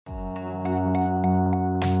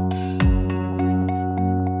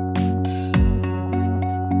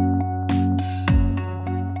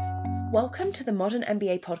Welcome to the Modern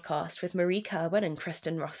MBA podcast with Marie Kerwin and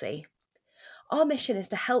Kristen Rossi. Our mission is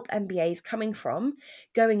to help MBAs coming from,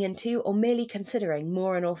 going into, or merely considering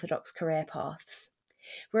more unorthodox career paths.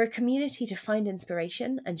 We're a community to find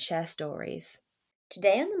inspiration and share stories.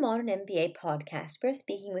 Today on the Modern MBA podcast, we're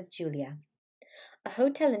speaking with Julia, a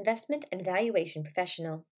hotel investment and valuation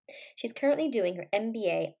professional. She's currently doing her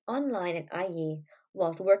MBA online at IE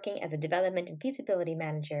whilst working as a development and feasibility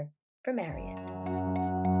manager for Marriott.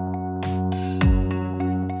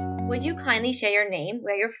 Would you kindly share your name,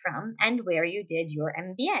 where you're from, and where you did your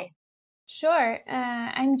MBA? Sure.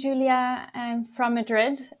 I'm Julia. I'm from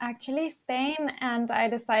Madrid, actually, Spain, and I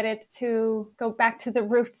decided to go back to the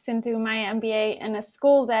roots and do my MBA in a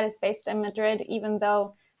school that is based in Madrid, even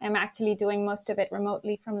though I'm actually doing most of it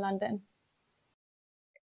remotely from London.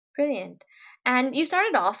 Brilliant. And you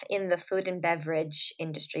started off in the food and beverage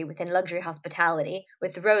industry within luxury hospitality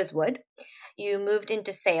with Rosewood. You moved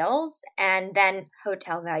into sales and then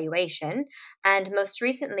hotel valuation, and most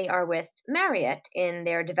recently are with Marriott in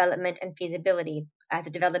their development and feasibility as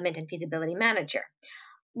a development and feasibility manager.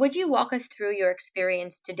 Would you walk us through your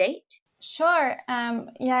experience to date? Sure.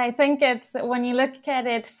 I think it's when you look at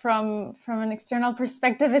it from an external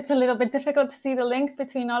perspective, it's a little bit difficult to see the link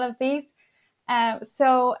between all of these.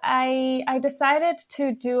 So I decided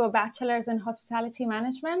to do a bachelor's in hospitality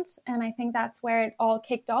management, and I think that's where it all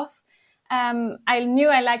kicked off. I knew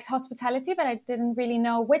I liked hospitality, but I didn't really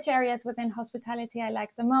know which areas within hospitality I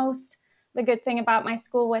liked the most. The good thing about my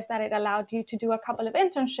school was that it allowed you to do a couple of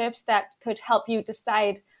internships that could help you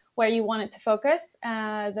decide where you wanted to focus.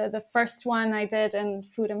 The first one I did in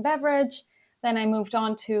food and beverage. Then I moved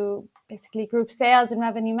on to basically group sales and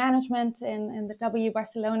revenue management in the W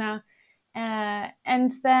Barcelona.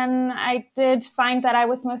 And then I did find that I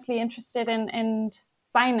was mostly interested in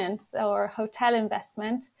finance or hotel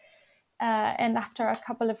investment. And after a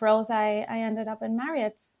couple of roles, I ended up in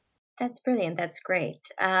Marriott. That's brilliant. That's great.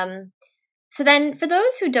 So then for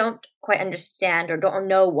those who don't quite understand or don't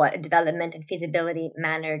know what a development and feasibility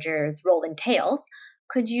manager's role entails,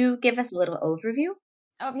 could you give us a little overview?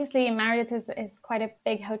 Obviously, Marriott is quite a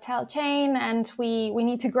big hotel chain, and we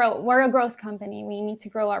need to grow. We're a growth company. We need to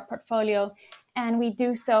grow our portfolio, and we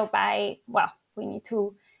do so we need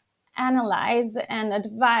to analyze and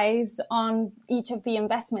advise on each of the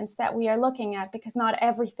investments that we are looking at, because not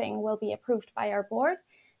everything will be approved by our board.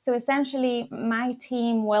 So essentially, my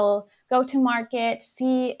team will go to market,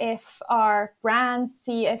 see if our brands,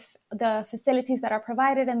 see if the facilities that are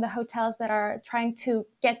provided in the hotels that are trying to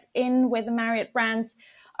get in with the Marriott brands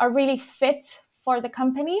are really fit for the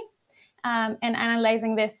company, and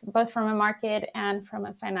analyzing this both from a market and from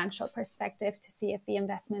a financial perspective to see if the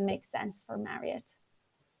investment makes sense for Marriott.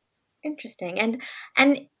 Interesting.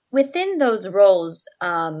 And within those roles,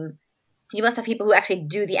 you must have people who actually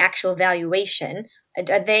do the actual valuation.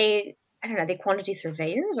 Are they quantity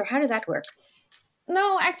surveyors, or how does that work?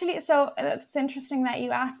 No, actually, so it's interesting that you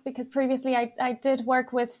asked, because previously I did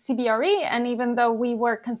work with CBRE, and even though we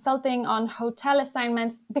were consulting on hotel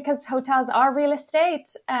assignments, because hotels are real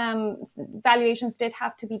estate, valuations did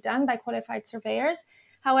have to be done by qualified surveyors.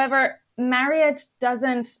 However, Marriott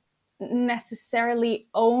doesn't necessarily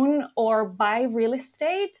own or buy real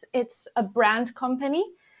estate. It's a brand company.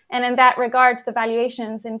 And in that regard, the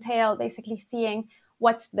valuations entail basically seeing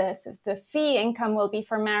what the fee income will be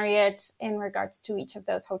for Marriott in regards to each of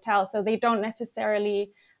those hotels. So they don't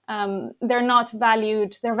necessarily, they're not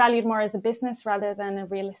valued, they're valued more as a business rather than a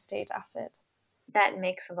real estate asset. That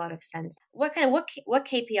makes a lot of sense. What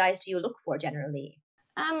KPIs do you look for generally?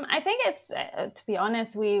 I think it's, to be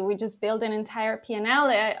honest, we just build an entire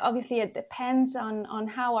P&L. Obviously, it depends on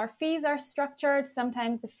how our fees are structured.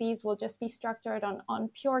 Sometimes the fees will just be structured on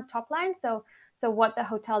pure top line. So what the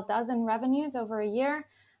hotel does in revenues over a year.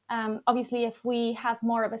 Obviously, if we have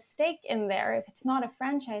more of a stake in there, if it's not a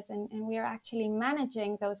franchise and we are actually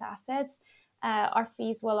managing those assets, our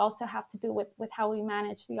fees will also have to do with how we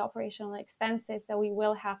manage the operational expenses. So we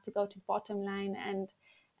will have to go to bottom line and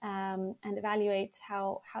evaluate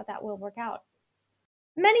how that will work out.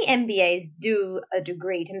 Many MBAs do a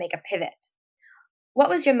degree to make a pivot. What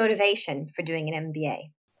was your motivation for doing an MBA?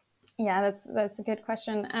 Yeah, that's a good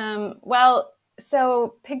question.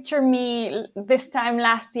 So picture me this time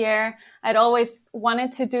last year. I'd always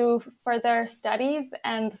wanted to do further studies,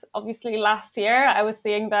 and obviously last year I was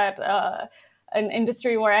seeing that an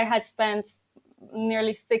industry where I had spent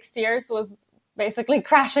nearly 6 years was basically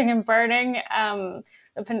crashing and burning.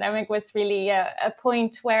 The pandemic was really a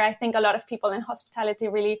point where I think a lot of people in hospitality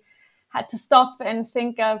really had to stop and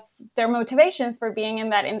think of their motivations for being in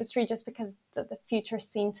that industry, just because the future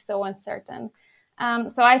seemed so uncertain.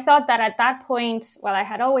 So I thought that at that point, well, I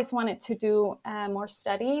had always wanted to do more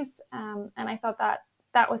studies. And I thought that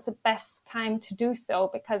that was the best time to do so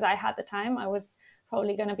because I had the time. I was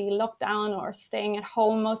probably going to be locked down or staying at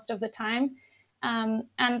home most of the time.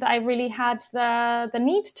 And I really had the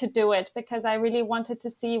need to do it because I really wanted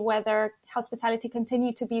to see whether hospitality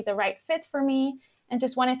continued to be the right fit for me and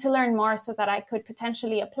just wanted to learn more so that I could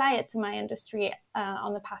potentially apply it to my industry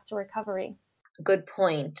on the path to recovery. Good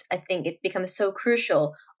point. I think it becomes so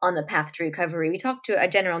crucial on the path to recovery. We talked to a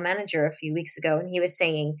general manager a few weeks ago, and he was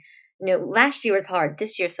saying, last year was hard.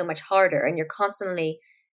 This year's so much harder. And you're constantly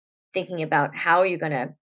thinking about how are you going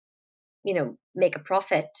to, make a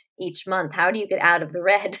profit each month? How do you get out of the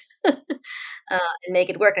red and make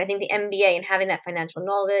it work? And I think the MBA and having that financial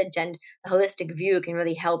knowledge and a holistic view can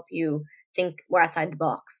really help you think more outside the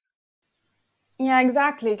box. Yeah,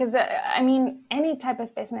 exactly. Because any type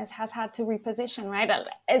of business has had to reposition, right?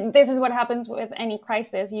 This is what happens with any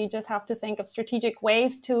crisis. You just have to think of strategic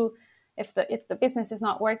ways to, if the business is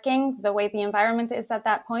not working the way the environment is at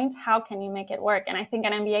that point, how can you make it work? And I think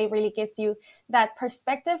an MBA really gives you that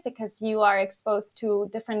perspective because you are exposed to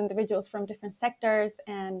different individuals from different sectors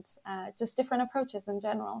and just different approaches in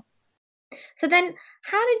general. So then,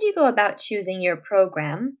 how did you go about choosing your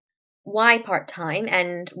program? Why part-time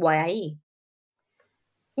and why IE?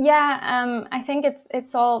 Yeah, I think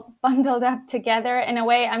it's all bundled up together in a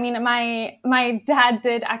way. I mean, my dad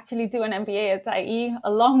did actually do an MBA at IE a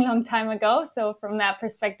long time ago. So from that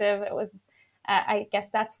perspective, it was, I guess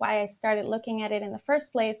that's why I started looking at it in the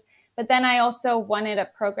first place. But then I also wanted a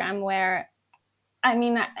program where,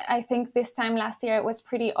 I think this time last year, it was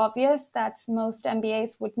pretty obvious that most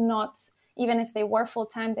MBAs would not, even if they were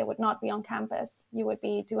full-time, they would not be on campus. You would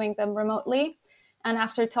be doing them remotely. And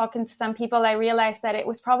after talking to some people, I realized that it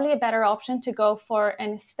was probably a better option to go for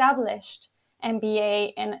an established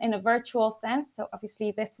MBA in a virtual sense. So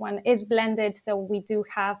obviously this one is blended. So we do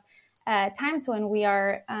have times when we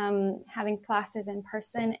are having classes in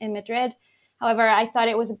person in Madrid. However, I thought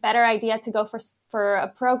it was a better idea to go for a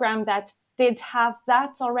program that did have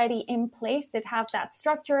that already in place, did have that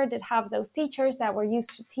structure, did have those teachers that were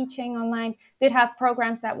used to teaching online, did have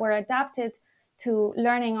programs that were adapted to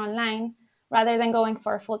learning online, rather than going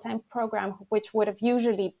for a full-time program, which would have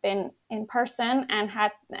usually been in person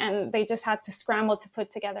and they just had to scramble to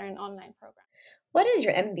put together an online program. What has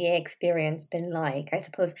your MBA experience been like? I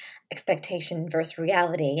suppose expectation versus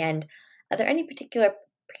reality. And are there any particular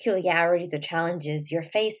peculiarities or challenges you're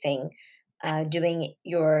facing doing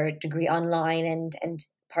your degree online and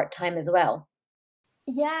part-time as well?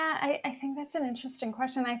 Yeah, I think that's an interesting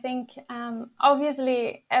question. I think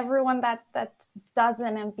obviously everyone that does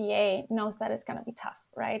an MBA knows that it's going to be tough,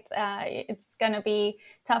 right? It's going to be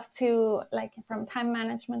tough to, like, from time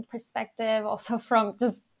management perspective, also from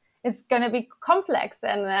just, it's going to be complex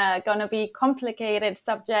and going to be complicated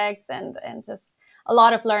subjects and just a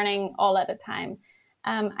lot of learning all at a time.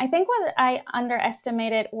 I think what I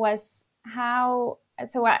underestimated was how,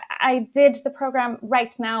 so I did the program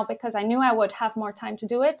right now because I knew I would have more time to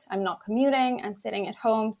do it. I'm not commuting, I'm sitting at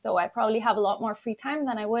home, so I probably have a lot more free time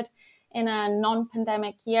than I would in a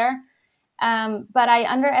non-pandemic year. But I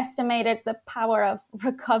underestimated the power of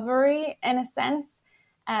recovery in a sense.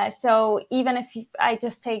 So even if I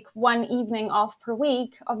just take one evening off per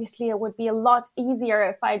week, obviously it would be a lot easier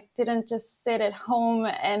if I didn't just sit at home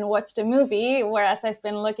and watch the movie, whereas I've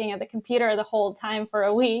been looking at the computer the whole time for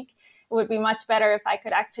a week. It would be much better if I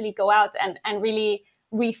could actually go out and really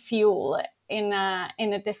refuel in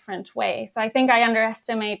a different way. So I think I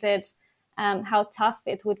underestimated how tough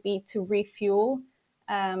it would be to refuel,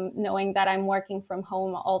 knowing that I'm working from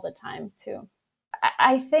home all the time too.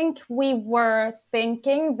 I think we were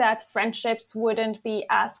thinking that friendships wouldn't be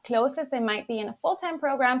as close as they might be in a full-time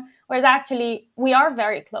program, whereas actually we are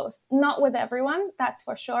very close. Not with everyone, that's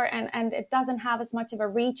for sure. And it doesn't have as much of a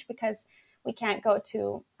reach because we can't go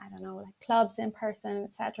to, I don't know, like clubs in person,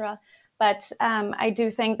 etc. But I do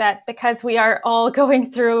think that because we are all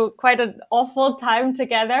going through quite an awful time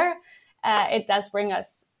together, it does bring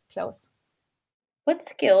us close. What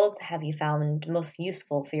skills have you found most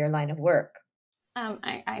useful for your line of work?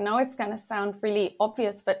 I know it's going to sound really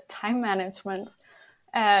obvious, but time management.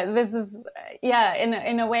 This is,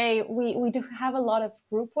 in a way, we do have a lot of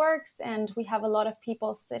group works and we have a lot of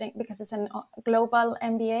people sitting, because it's a global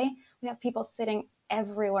MBA, we have people sitting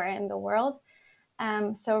everywhere in the world.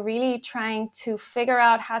 So really trying to figure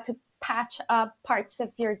out how to patch up parts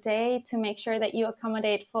of your day to make sure that you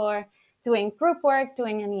accommodate for doing group work,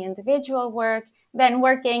 doing any individual work, then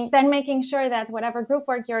making sure that whatever group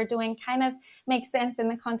work you're doing kind of makes sense in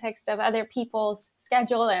the context of other people's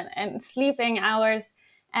schedule and sleeping hours.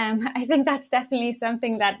 I think that's definitely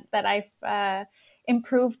something that I've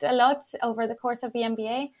improved a lot over the course of the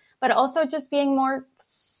MBA, but also just being more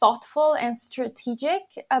thoughtful and strategic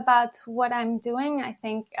about what I'm doing. I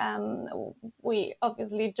think we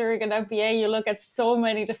obviously during an MBA, you look at so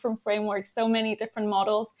many different frameworks, so many different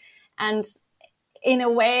models. And in a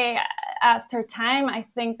way, after time, I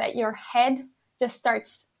think that your head just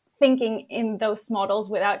starts thinking in those models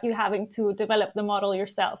without you having to develop the model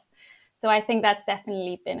yourself. So I think that's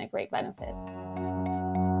definitely been a great benefit.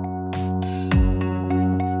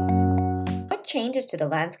 What changes to the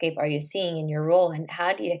landscape are you seeing in your role, and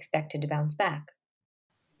how do you expect it to bounce back?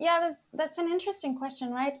 Yeah, that's an interesting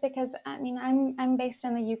question, right? Because I mean, I'm based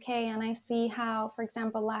in the UK, and I see how, for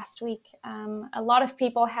example, last week, a lot of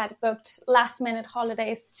people had booked last minute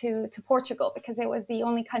holidays to Portugal because it was the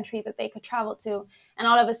only country that they could travel to, and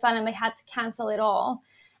all of a sudden they had to cancel it all.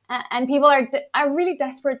 And people are really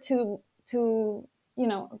desperate to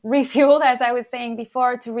refuel, as I was saying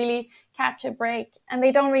before, to really catch a break, and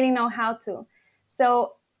they don't really know how to.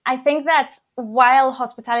 So I think that while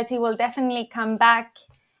hospitality will definitely come back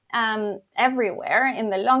everywhere in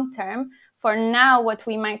the long term, for now, what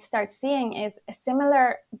we might start seeing is a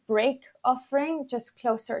similar break offering just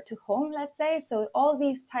closer to home, let's say. So all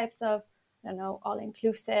these types of,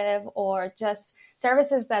 all-inclusive or just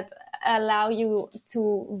services that allow you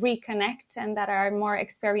to reconnect and that are more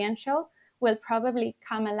experiential will probably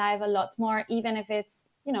come alive a lot more, even if it's,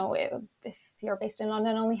 if you're based in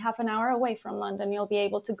London, only half an hour away from London, you'll be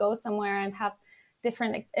able to go somewhere and have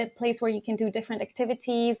a place where you can do different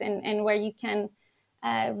activities and where you can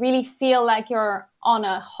really feel like you're on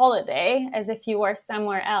a holiday as if you were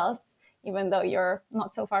somewhere else, even though you're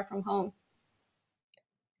not so far from home.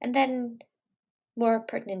 And then, more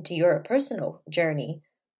pertinent to your personal journey,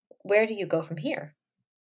 where do you go from here?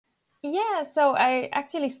 Yeah, so I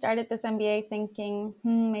actually started this MBA thinking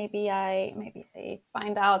maybe I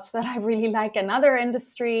find out that I really like another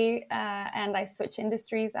industry and I switch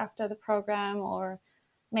industries after the program, or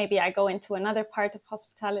maybe I go into another part of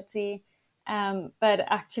hospitality. But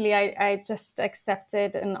actually, I just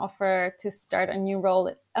accepted an offer to start a new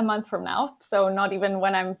role a month from now. So not even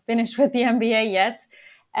when I'm finished with the MBA yet,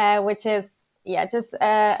 which is just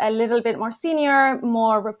a little bit more senior,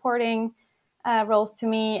 more reporting roles to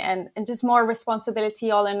me, and just more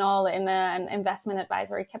responsibility all in all in an investment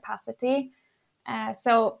advisory capacity.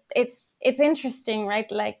 So it's interesting, right?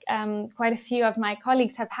 Like quite a few of my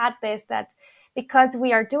colleagues have had this, that because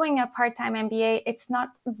we are doing a part-time MBA,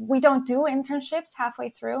 we don't do internships halfway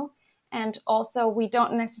through. And also we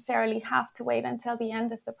don't necessarily have to wait until the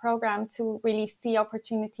end of the program to really see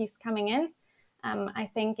opportunities coming in. I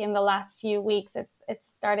think in the last few weeks, it's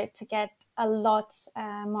started to get a lot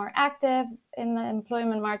more active in the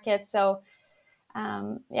employment market. So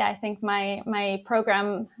I think my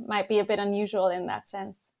program might be a bit unusual in that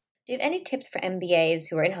sense. Do you have any tips for MBAs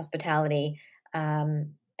who are in hospitality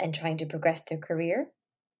and trying to progress their career?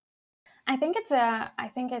 I think it's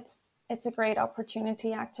a great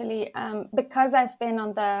opportunity, actually, because I've been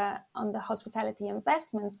on the hospitality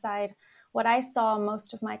investment side. What I saw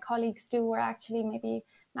most of my colleagues do were actually maybe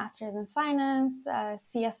masters in finance,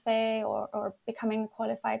 CFA, or becoming a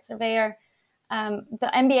qualified surveyor. The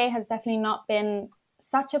MBA has definitely not been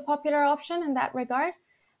such a popular option in that regard.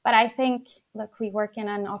 But I think, look, we work in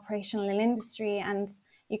an operational industry, and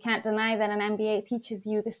you can't deny that an MBA teaches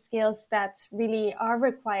you the skills that really are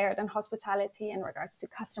required in hospitality in regards to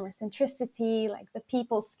customer centricity, like the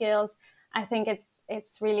people skills. I think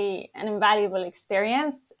it's really an invaluable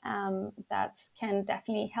experience that can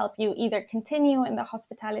definitely help you either continue in the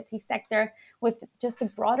hospitality sector with just a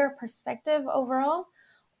broader perspective overall,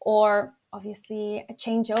 or obviously a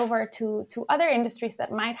change over to other industries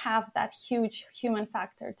that might have that huge human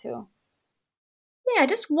factor too. Yeah,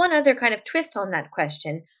 just one other kind of twist on that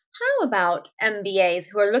question. How about MBAs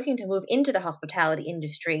who are looking to move into the hospitality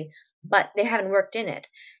industry, but they haven't worked in it?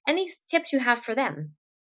 Any tips you have for them?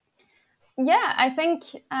 Yeah, I think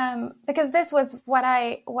because this was what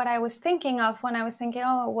I was thinking of when I was thinking,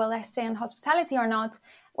 oh, will I stay in hospitality or not?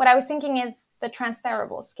 What I was thinking is the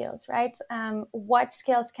transferable skills, right? What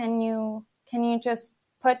skills can you just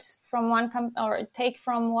put from one or take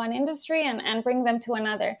from one industry and bring them to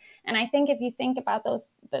another? And I think if you think about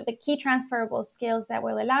those, the key transferable skills that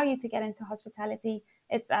will allow you to get into hospitality,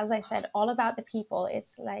 it's, as I said, all about the people.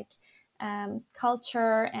 It's like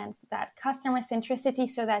culture and that customer centricity,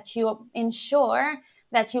 so that you ensure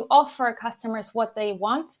that you offer customers what they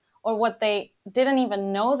want or what they didn't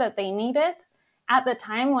even know that they needed at the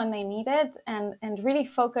time when they need it, and really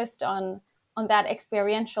focused on that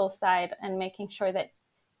experiential side and making sure that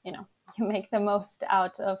you make the most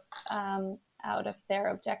out of out of their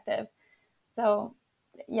objective. So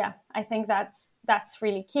yeah, I think that's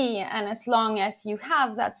really key. And as long as you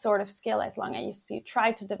have that sort of skill, as long as you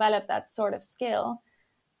try to develop that sort of skill,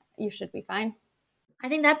 you should be fine. I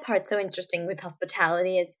think that part's so interesting with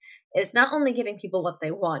hospitality is not only giving people what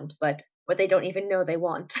they want, but what they don't even know they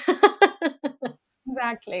want.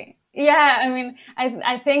 Exactly. Yeah, I mean,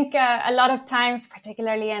 I think a lot of times,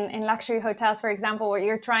 particularly in luxury hotels, for example, what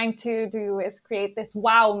you're trying to do is create this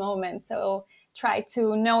wow moment. So try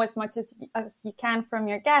to know as much as you can from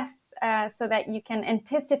your guests so that you can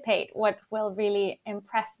anticipate what will really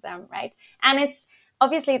impress them, right? And it's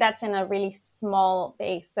obviously that's in a really small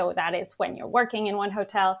base. So that is when you're working in one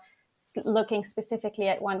hotel, looking specifically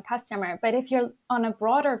at one customer. But if you're on a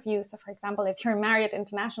broader view, so for example, if you're Marriott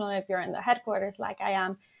International, if you're in the headquarters like I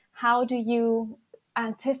am, how do you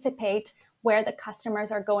anticipate where the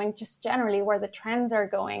customers are going, just generally where the trends are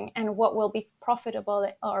going, and what will be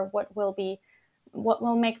profitable or what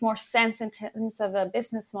will make more sense in terms of a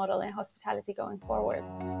business model in hospitality going forward?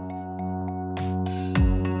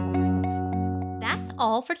 That's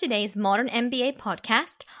all for today's Modern MBA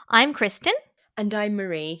podcast. I'm Kristen. And I'm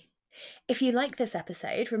Marie. If you like this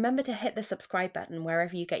episode, remember to hit the subscribe button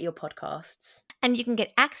wherever you get your podcasts. And you can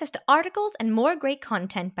get access to articles and more great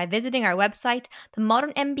content by visiting our website,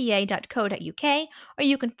 themodernmba.co.uk, or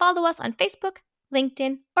you can follow us on Facebook,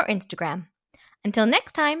 LinkedIn, or Instagram. Until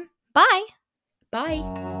next time, bye!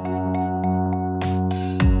 Bye!